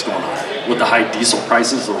 and that's what's going on. With the high diesel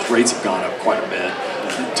prices, those rates have gone up quite a bit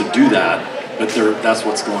to do that, but that's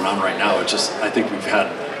what's going on right now. It's just, I think they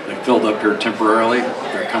filled up here temporarily.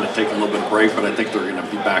 They're kind of taking a little bit of break, but I think they're going to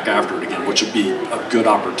be back after it again, which would be a good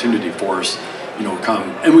opportunity for us come.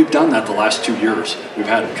 And we've done that the last 2 years. We've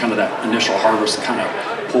had kind of that initial harvest kind of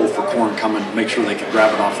pull for corn coming, make sure they could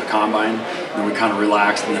grab it off the combine. Then we kind of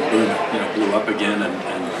relaxed, and then boom, blew up again in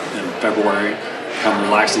February, kind of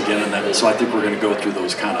relaxed again, and then so I think we're going to go through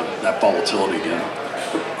those kind of that volatility again.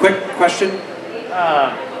 Quick question.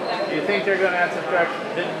 Do you think they're going to have to start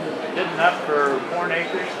bidding up for corn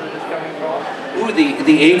acres for this coming fall? Ooh,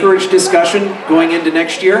 the acreage discussion going into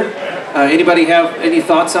next year. Anybody have any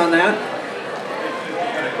thoughts on that?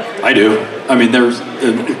 I do. I mean,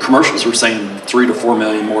 commercials are saying 3 to 4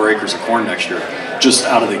 million more acres of corn next year, just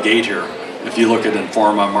out of the gate here. If you look at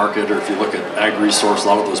Informa Market, or if you look at Ag Resource, a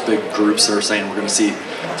lot of those big groups that are saying we're going to see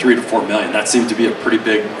 3 to 4 million. That seems to be a pretty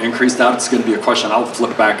big increase. That's going to be a question I'll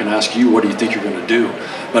flip back and ask you, what do you think you're going to do?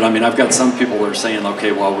 But I mean, I've got some people that are saying,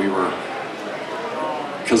 okay, well,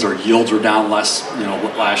 because our yields were down less,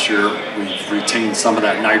 last year, we've retained some of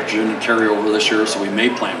that nitrogen and carry over this year, so we may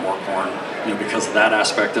plant more corn. Because of that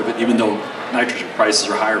aspect of it, even though nitrogen prices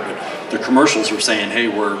are higher, but the commercials are saying, hey,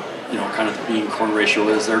 we're, kind of the bean corn ratio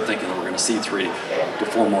is, they're thinking that we're going to see 3 to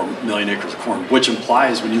 4 more million acres of corn, which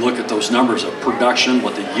implies when you look at those numbers of production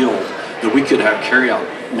with the yield, that we could have carryout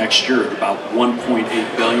next year at about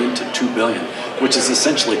 1.8 billion to 2 billion, which is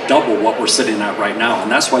essentially double what we're sitting at right now. And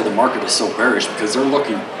that's why the market is so bearish, because they're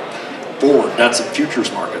looking forward. That's a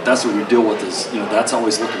futures market. That's what we deal with is, that's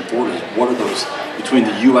always looking forward is what are those, between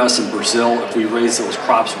the U.S. and Brazil, if we raise those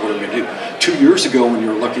crops, what are we going to do? 2 years ago when you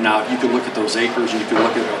were looking out, you could look at those acres and you could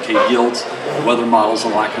look at, okay, yields, weather models,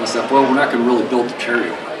 and all that kind of stuff. Well, we're not going to really build the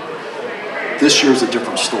carryover. This year's a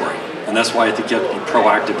different story. And that's why I think you have to be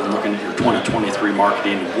proactive in looking at your 2023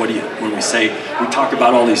 marketing. And when we say, we talk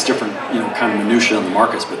about all these different, kind of minutiae in the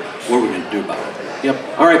markets, but what are we going to do about it? Yep.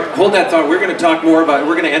 All right, hold that thought. We're going to talk more about it.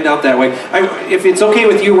 We're going to end out that way. If it's okay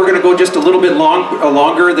with you, we're going to go just a little bit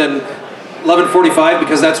longer than 11:45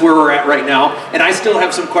 because that's where we're at right now. And I still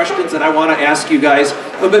have some questions that I want to ask you guys.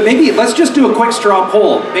 But maybe let's just do a quick straw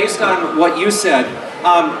poll based on what you said.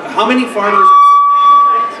 How many farmers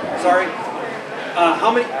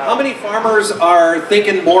how many farmers are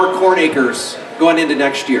thinking more corn acres going into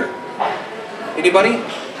next year? Anybody?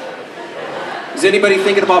 Is anybody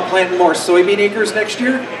thinking about planting more soybean acres next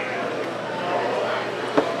year?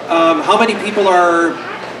 How many people are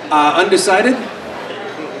undecided?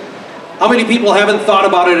 How many people haven't thought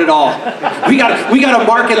about it at all? We got to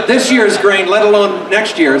market this year's grain, let alone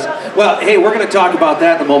next year's. Well, hey, we're going to talk about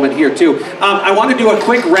that in a moment here too. I want to do a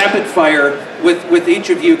quick rapid fire with each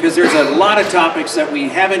of you because there's a lot of topics that we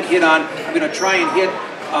haven't hit on. I'm going to try and hit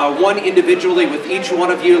one individually with each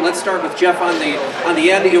one of you. Let's start with Jeff on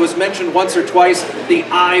the end. It was mentioned once or twice, the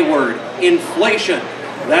I word, inflation.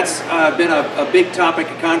 That's been a big topic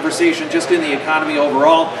of conversation just in the economy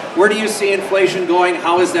overall. Where do you see inflation going?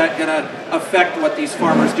 How is that going to affect what these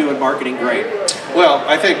farmers do in marketing grain? Well,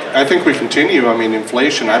 I think we continue. I mean,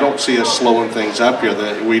 inflation, I don't see us slowing things up here.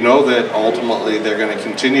 That we know that ultimately they're going to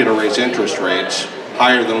continue to raise interest rates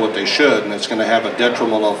higher than what they should, and it's going to have a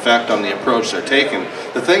detrimental effect on the approach they're taking.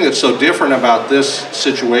 The thing that's so different about this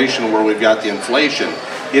situation where we've got the inflation,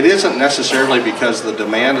 it isn't necessarily because the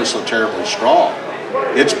demand is so terribly strong.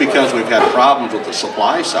 It's because we've had problems with the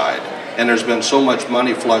supply side, and there's been so much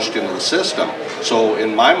money flushed into the system. So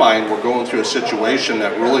in my mind, we're going through a situation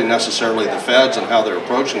that really necessarily the feds and how they're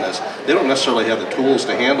approaching this, they don't necessarily have the tools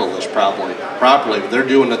to handle this properly, but they're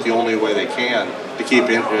doing it the only way they can to keep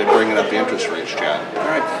bringing up the interest rates, Chad. All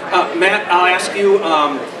right. Matt, I'll ask you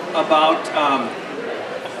about,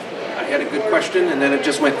 I had a good question and then it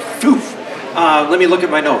just went poof. Let me look at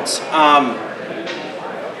my notes.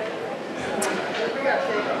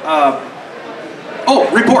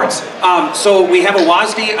 Reports. So we have a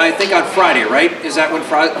WASDE, I think on Friday, right? Is that when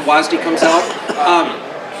WASDE comes out?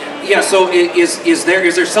 Yeah, so is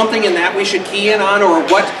there something in that we should key in on, or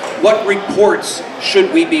what reports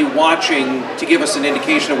should we be watching to give us an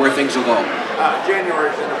indication of where things will go?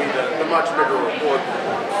 January is going to be the much bigger report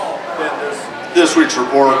than this week's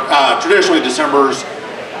report. Traditionally, December's,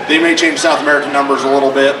 they may change South American numbers a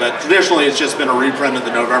little bit, but traditionally it's just been a reprint of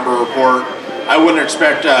the November report. I wouldn't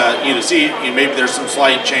expect you to see, maybe there's some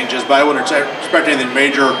slight changes, but I wouldn't expect anything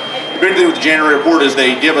major. The big thing with the January report is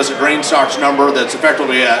they give us a grain stocks number that's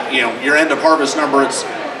effectively your end of harvest number. It's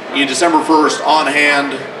December 1st on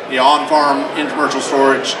hand, on farm, in commercial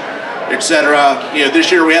storage, etc.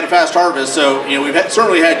 This year we had a fast harvest, so we've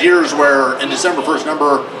certainly had years where in December 1st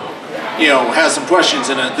number has some questions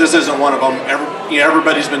in it. This isn't one of them.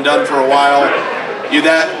 Everybody's been done for a while.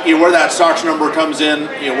 Where that stocks number comes in,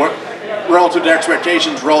 relative to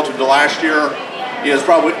expectations, relative to last year, is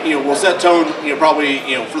probably we'll set tone probably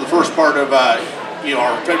for the first part of our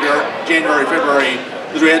January, February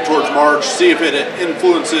as we head towards March. See if it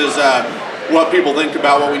influences what people think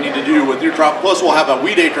about what we need to do with new crop. Plus, we'll have a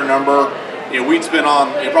wheat acre number. Wheat's been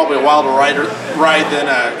on probably a wilder ride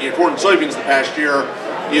than corn and soybeans the past year.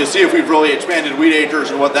 See if we've really expanded wheat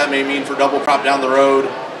acres and what that may mean for double crop down the road.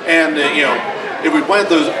 And if we plant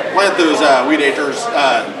those wheat acres,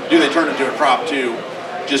 do they turn into a crop too?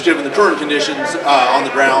 Just given the current conditions on the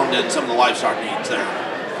ground and some of the livestock needs there.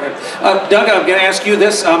 Doug, I'm going to ask you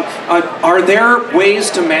this. Are there ways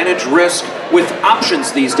to manage risk with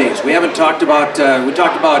options these days? We haven't talked about, we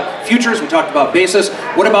talked about futures, we talked about basis.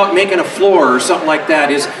 What about making a floor or something like that?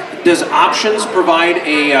 Does options provide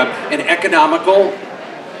an economical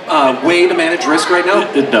way to manage risk right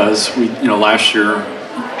now? It does. Last year,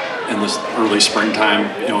 in this early springtime,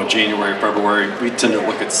 January, February, we tend to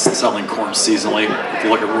look at selling corn seasonally. If you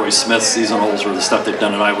look at Roy Smith's seasonals or the stuff they've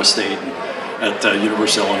done at Iowa State and at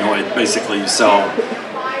University of Illinois, basically you sell,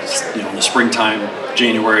 in the springtime,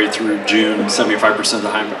 January through June, 75% of the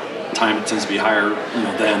time it tends to be higher,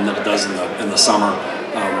 then than it does in the summer.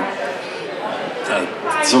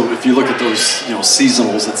 So if you look at those,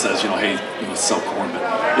 seasonals, it says, hey, sell corn.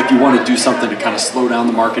 But if you want to do something to kind of slow down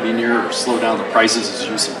the marketing year or slow down the prices, is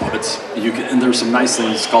use some puts. And there's some nice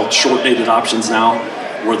things called short-dated options now,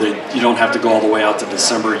 where you don't have to go all the way out to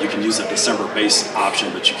December. You can use a December-based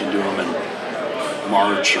option, but you can do them in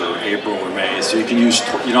March or April or May. So you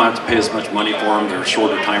don't have to pay as much money for them. They're a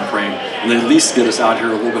shorter time frame, and they at least get us out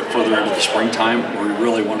here a little bit further into the springtime, where we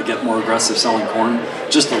really want to get more aggressive selling corn,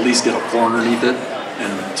 just to at least get a floor underneath it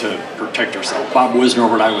and to protect yourself. Bob Wisner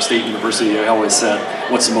over at Iowa State University always said,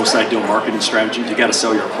 what's the most ideal marketing strategy? You got to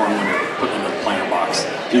sell your corn when you're putting it in the planter box.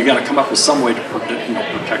 So you got to come up with some way to protect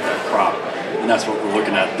that crop. And that's what we're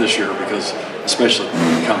looking at this year, because especially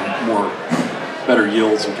when we become better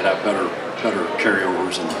yields, we could have better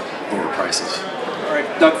carryovers and lower prices. All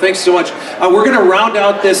right, Doug, thanks so much. We're going to round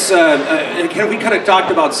out this, and again, we kind of talked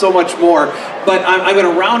about so much more, but I'm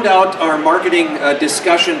going to round out our marketing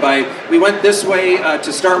discussion we went this way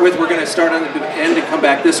to start with. We're going to start on the end and come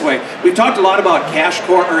back this way. We've talked a lot about cash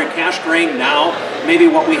grain now, maybe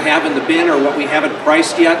what we have in the bin or what we haven't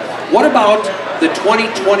priced yet. What about the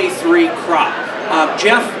 2023 crop?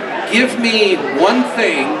 Jeff, give me one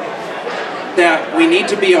thing that we need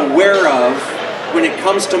to be aware of when it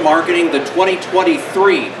comes to marketing the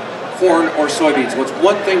 2023 corn or soybeans? What's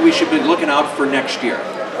one thing we should be looking out for next year?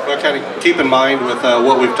 Well, kind of keep in mind with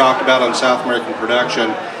what we've talked about on South American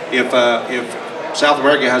production, if South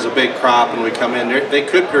America has a big crop and we come in, they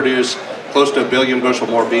could produce close to 1 billion bushel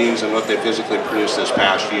more beans than what they physically produced this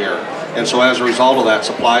past year. And so as a result of that,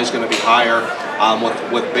 supply is going to be higher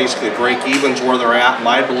with basically break-evens where they're at.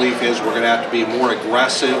 My belief is we're going to have to be more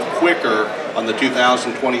aggressive, quicker on the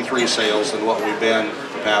 2023 sales than what we've been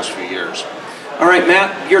the past few years. All right,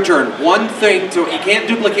 Matt, your turn. One thing, you can't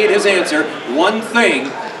duplicate his answer, one thing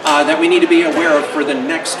that we need to be aware of for the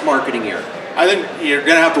next marketing year. I think you're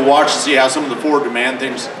going to have to watch to see how some of the forward demand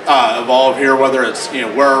things evolve here, whether it's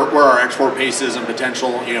where our export pace is and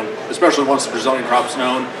potential, especially once the Brazilian crop's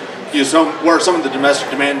known. Where some of the domestic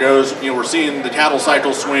demand goes, we're seeing the cattle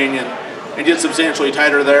cycle swing and get substantially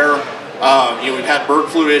tighter there. We've had bird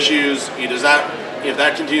flu issues. If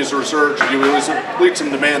that continues to resurge, do we leak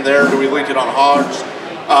some demand there? Do we leak it on hogs?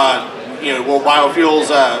 Will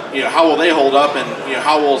biofuels, how will they hold up, and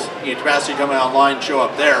how will capacity coming online show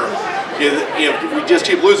up there? If we just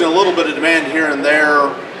keep losing a little bit of demand here and there,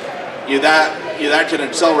 that can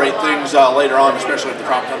accelerate things later on, especially if the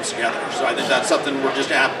crop comes together. So I think that's something we're just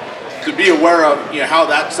going to have to be aware of, how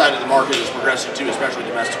that side of the market is progressing too, especially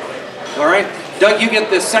domestically. All right. Doug, you get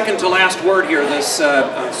the second to last word here this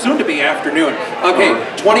soon-to-be afternoon. Okay,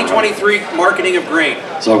 2023 marketing of grain.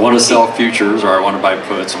 So I want to sell futures, or I want to buy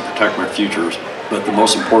puts and protect my futures. But the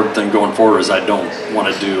most important thing going forward is I don't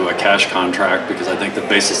want to do a cash contract, because I think the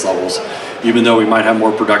basis levels, even though we might have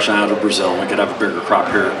more production out of Brazil and we could have a bigger crop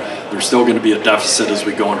here, there's still going to be a deficit as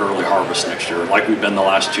we go into early harvest next year, like we've been the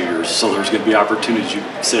last 2 years. So there's going to be opportunities. You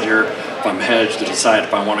sit here, if I'm hedged, to decide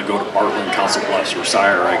if I want to go to Heartland, Council Bluffs, or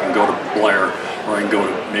Sire. I can go to Blair, or I can go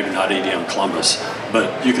to maybe not ADM Columbus.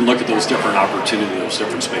 But you can look at those different opportunities, those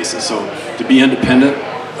different spaces. So to be independent,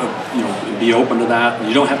 and be open to that, and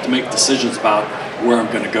you don't have to make decisions about where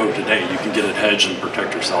I'm going to go today. You can get it hedged and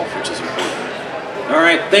protect yourself, which is important. All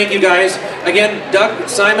right, thank you guys. Again, Doug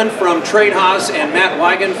Simon from Tredas and Matt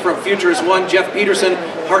Wiegand from FuturesOne, Jeff Peterson,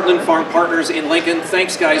 Heartland Farm Partners in Lincoln.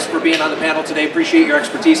 Thanks, guys, for being on the panel today. Appreciate your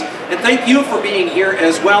expertise. And thank you for being here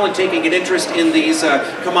as well and taking an interest in these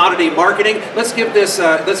commodity marketing. Let's give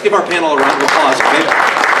our panel a round of applause, okay?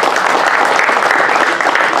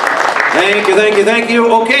 Thank you, thank you, thank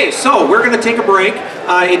you. Okay, so we're going to take a break.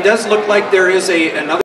 It does look like there is another